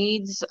these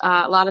needs,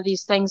 a lot of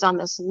these things on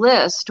this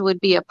list would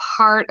be a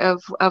part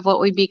of what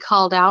we'd be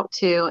called out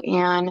to.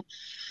 And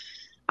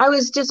I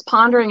was just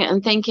pondering it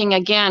and thinking,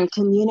 again,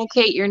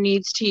 communicate your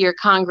needs to your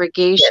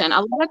congregation. Yes.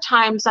 A lot of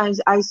times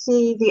I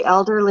see the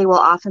elderly will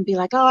often be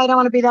like, oh, I don't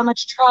want to be that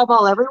much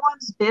trouble.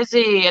 Everyone's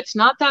busy. It's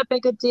not that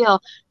big a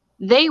deal.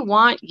 They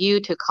want you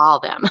to call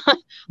them.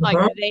 Like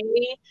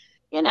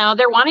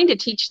they're wanting to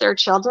teach their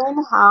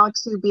children how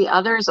to be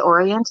others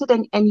oriented,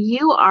 and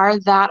you are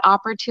that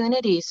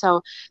opportunity.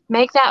 So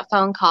make that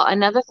phone call.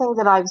 Another thing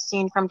that I've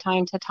seen from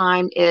time to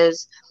time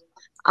is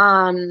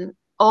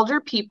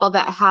older people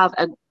that have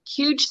a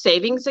huge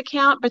savings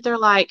account, but they're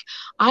like,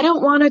 I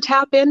don't want to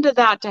tap into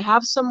that to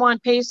have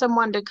pay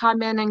someone to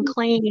come in and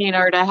clean,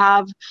 or to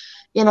have,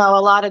 a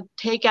lot of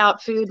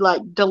takeout food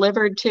like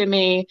delivered to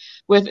me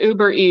with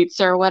Uber Eats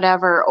or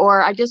whatever,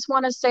 or I just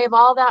want to save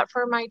all that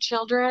for my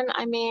children.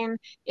 I mean,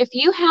 if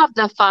you have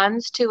the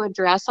funds to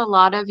address a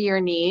lot of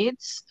your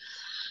needs,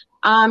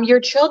 your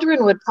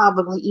children would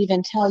probably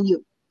even tell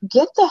you,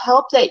 get the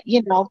help that,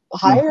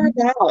 hire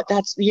it out.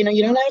 That's, we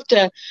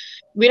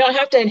don't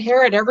have to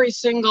inherit every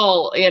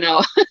single,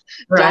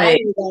 right, dollar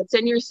that's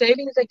in your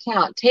savings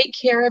account. Take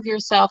care of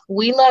yourself.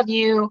 We love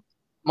you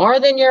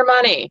more than your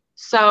money.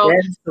 So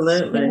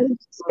absolutely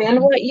spend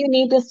what you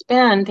need to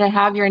spend to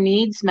have your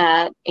needs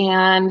met.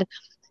 And,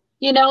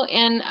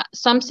 in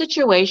some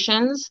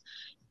situations,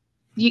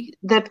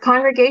 the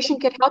congregation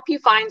could help you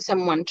find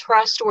someone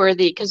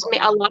trustworthy, because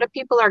a lot of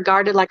people are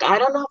guarded. Like, I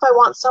don't know if I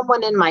want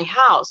someone in my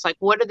house. Like,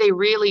 what are they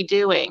really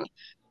doing?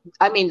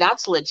 I mean,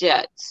 that's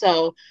legit.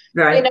 So,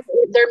 right.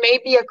 There may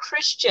be a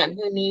Christian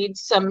who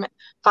needs some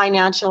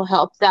financial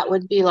help that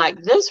would be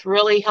like, this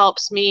really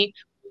helps me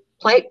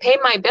pay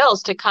my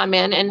bills to come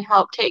in and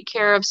help take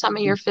care of some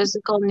of your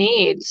physical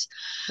needs.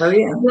 Oh,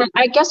 yeah.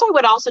 I guess I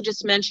would also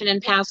just mention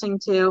in passing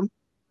to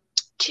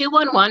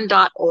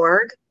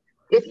 211.org.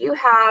 If you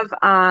have,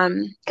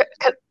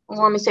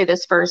 let me say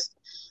this first.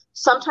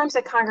 Sometimes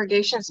the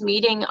congregation's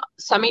meeting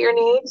some of your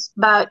needs,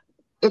 but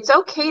it's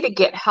okay to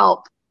get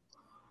help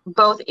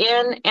both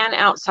in and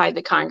outside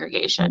the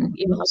congregation.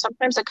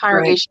 Sometimes the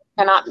congregation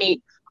cannot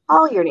meet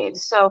all your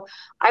needs. So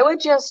I would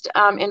just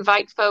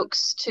invite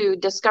folks to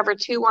discover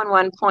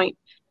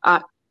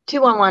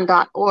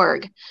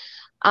 211.org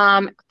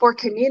for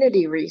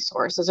community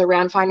resources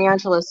around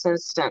financial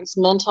assistance,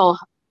 mental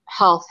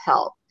health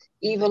help,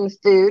 even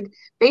food,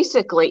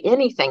 basically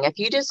anything. If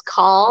you just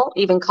call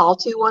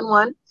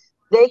 211,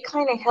 they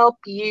kind of help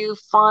you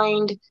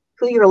find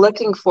who you're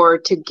looking for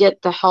to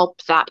get the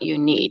help that you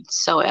need.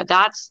 So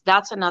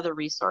that's another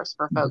resource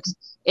for folks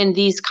in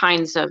these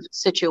kinds of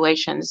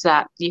situations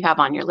that you have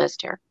on your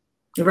list here.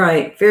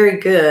 Right. Very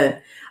good.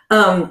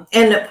 And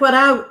what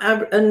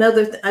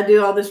I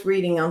do all this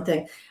reading on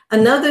things.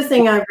 Another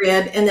thing I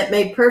read, and that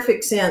made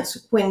perfect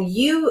sense,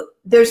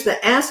 there's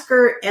the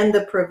asker and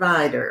the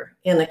provider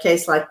in a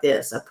case like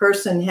this. A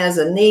person has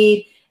a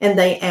need and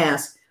they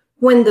ask.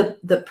 When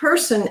the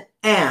person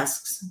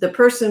asks, the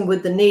person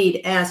with the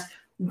need asks,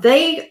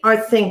 they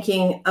are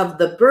thinking of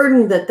the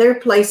burden that they're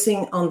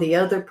placing on the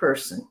other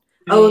person.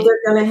 Right. Oh, they're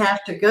going to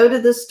have to go to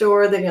the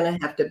store. They're going to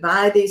have to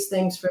buy these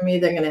things for me.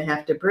 They're going to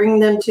have to bring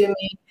them to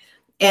me.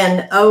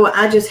 And,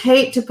 I just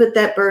hate to put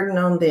that burden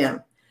on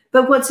them.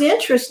 But what's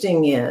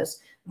interesting is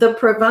the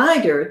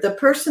provider, the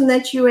person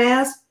that you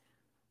ask,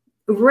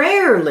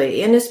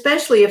 rarely, and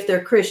especially if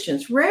they're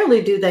Christians,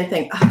 rarely do they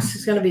think, oh, this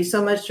is going to be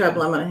so much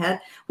trouble I'm going to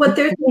have. What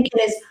they're thinking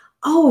is,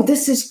 oh,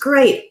 this is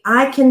great.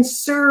 I can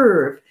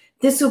serve.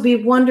 This will be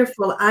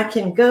wonderful. I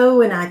can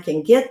go and I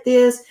can get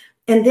this,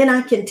 and then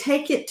I can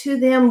take it to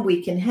them.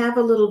 We can have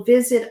a little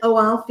visit. Oh,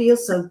 I'll feel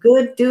so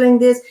good doing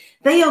this.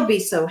 They'll be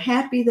so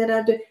happy that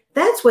I do.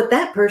 That's what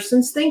that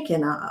person's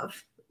thinking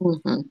of.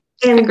 Mm-hmm.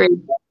 And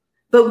agreed.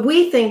 But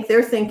we think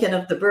they're thinking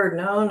of the burden.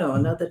 Oh, no,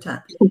 another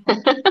time.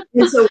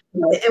 And so,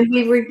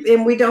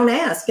 and we don't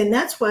ask. And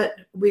that's what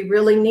we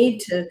really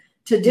need to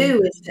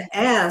do, is to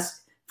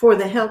ask for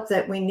the help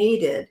that we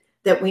need.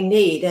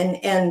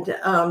 And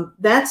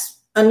that's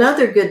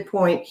another good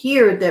point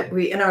here that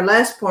in our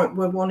last point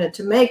we wanted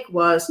to make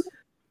was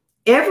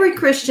every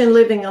Christian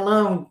living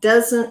alone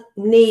doesn't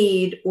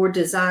need or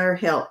desire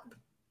help.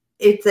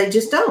 If they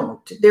just don't,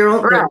 they're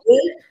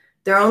good.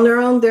 They're on their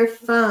own. They're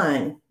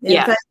fine. In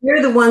fact,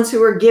 they're the ones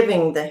who are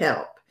giving the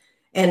help.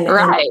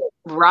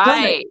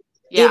 Right.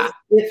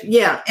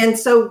 Yeah. And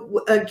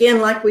so again,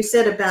 like we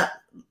said about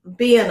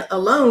being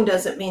alone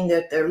doesn't mean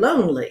that they're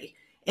lonely.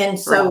 And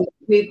so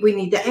we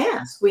need to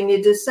ask. We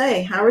need to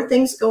say, how are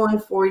things going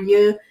for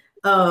you?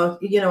 I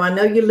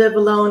know you live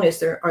alone.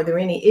 Are there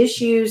any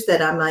issues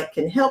that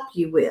can help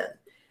you with?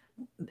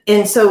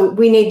 And so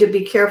we need to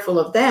be careful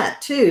of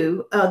that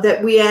too,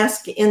 that we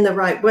ask in the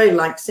right way,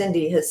 like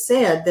Cindy has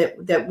said,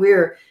 that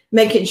we're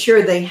making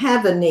sure they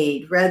have a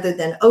need rather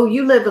than, oh,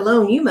 you live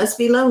alone, you must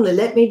be lonely,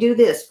 let me do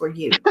this for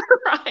you.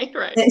 Right.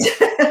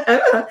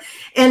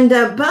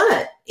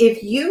 But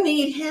if you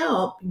need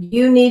help,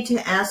 you need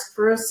to ask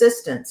for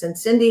assistance. And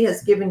Cindy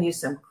has given you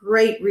some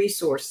great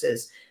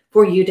resources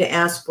for you to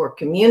ask for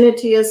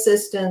community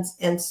assistance,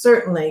 and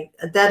certainly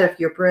that of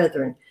your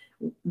brethren.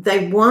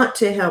 They want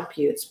to help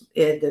you.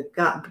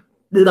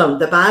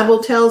 The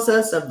Bible tells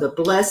us of the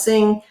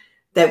blessing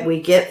that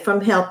we get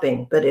from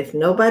helping. But if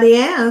nobody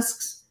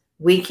asks,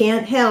 we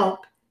can't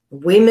help.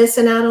 We're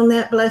missing out on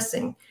that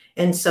blessing.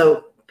 And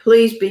so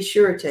please be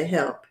sure to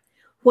help.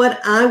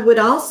 What I would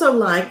also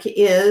like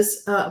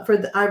is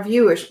for our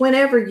viewers,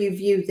 whenever you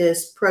view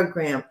this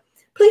program,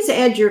 please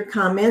add your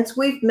comments.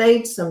 We've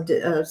made some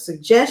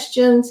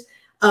suggestions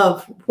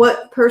of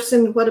what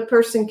a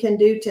person can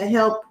do to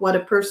help, what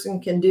a person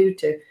can do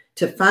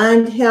to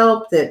find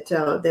help,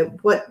 that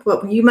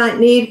what you might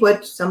need,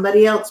 what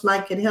somebody else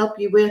might could help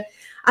you with.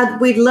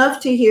 We'd love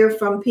to hear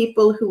from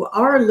people who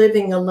are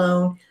living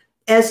alone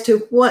as to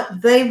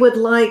what they would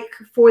like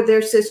for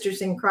their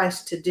sisters in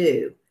Christ to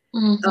do.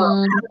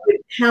 Mm-hmm.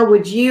 How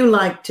would you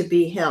like to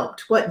be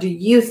helped? What do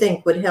you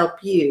think would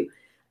help you?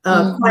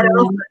 Quite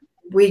often,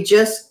 we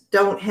just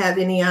don't have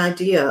any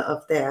idea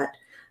of that.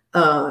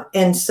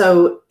 And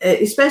so,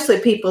 especially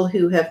people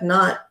who have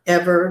not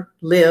ever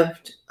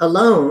lived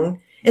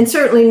alone, and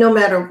certainly no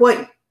matter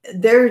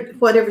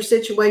whatever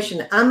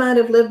situation I might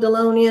have lived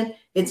alone in,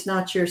 it's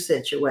not your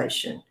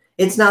situation.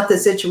 It's not the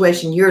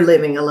situation you're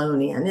living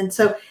alone in. And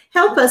so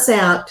help us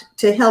out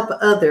to help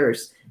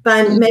others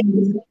by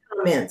making some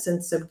comments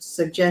and some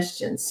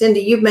suggestions. Cindy,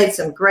 you've made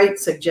some great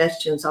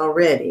suggestions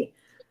already.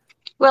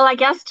 Well, I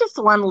guess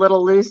just one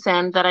little loose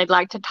end that I'd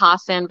like to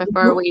toss in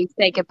before we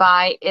say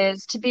goodbye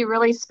is to be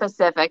really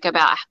specific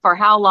about for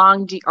how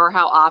long or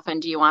how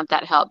often do you want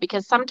that help?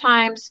 Because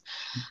sometimes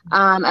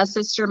a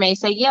sister may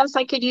say, yes,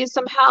 I could use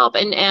some help.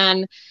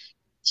 And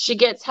she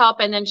gets help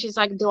and then she's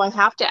like, do I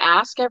have to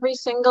ask every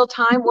single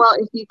time? Well,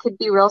 if you could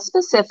be real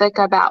specific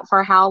about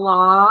for how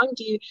long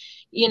do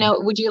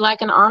would you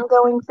like an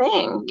ongoing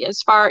thing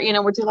as far,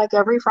 would you like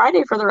every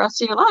Friday for the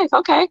rest of your life?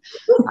 Okay.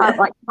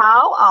 Like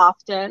how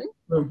often?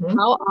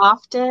 How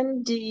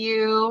often do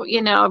you,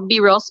 be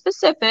real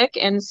specific?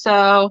 And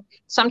so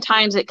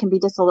sometimes it can be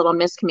just a little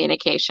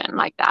miscommunication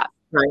like that.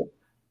 Right.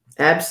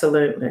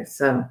 Absolutely.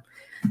 So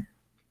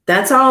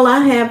that's all I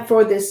have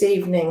for this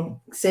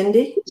evening.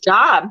 Cindy?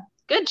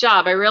 Good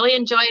job. I really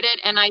enjoyed it.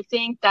 And I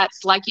think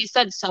that's, like you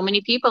said, so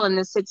many people in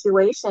this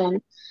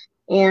situation.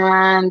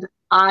 And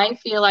I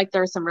feel like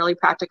there's some really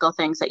practical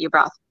things that you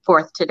brought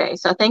forth today.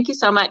 So thank you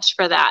so much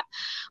for that.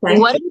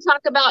 What do we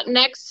talk about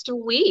next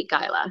week,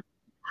 Isla?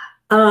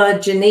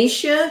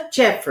 Janisha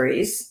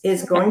Jeffries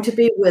is going to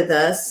be with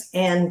us,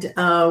 and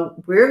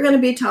we're going to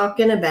be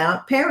talking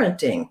about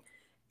parenting.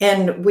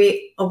 And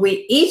we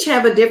each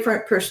have a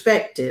different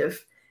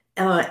perspective,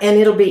 and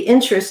it'll be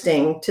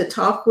interesting to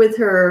talk with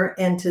her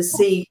and to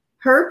see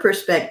her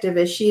perspective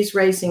as she's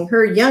raising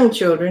her young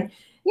children.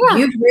 Yeah.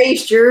 You've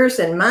raised yours,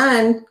 and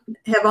mine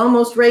have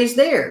almost raised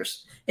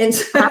theirs. And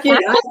so, I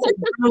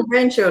have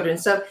grandchildren.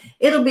 So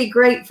it'll be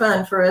great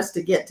fun for us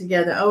to get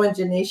together. Oh, and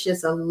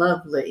Janisha's a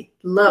lovely,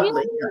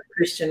 lovely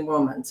Christian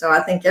woman. So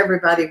I think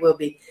everybody will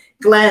be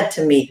glad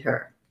to meet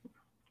her.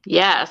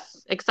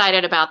 Yes,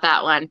 excited about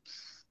that one.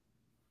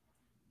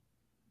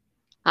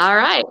 All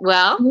right.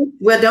 Well,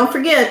 don't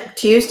forget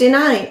Tuesday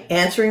night,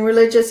 Answering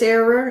Religious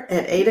Error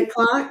at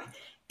 8:00,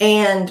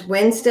 and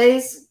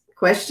Wednesdays,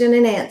 Question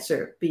and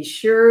Answer. Be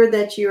sure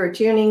that you are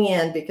tuning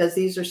in because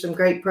these are some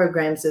great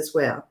programs as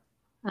well.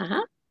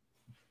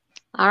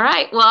 All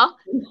right. Well,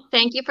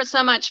 thank you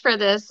so much for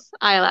this,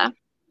 Isla.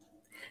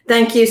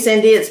 Thank you,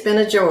 Cindy. It's been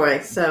a joy.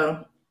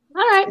 So,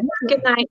 all right. Good night.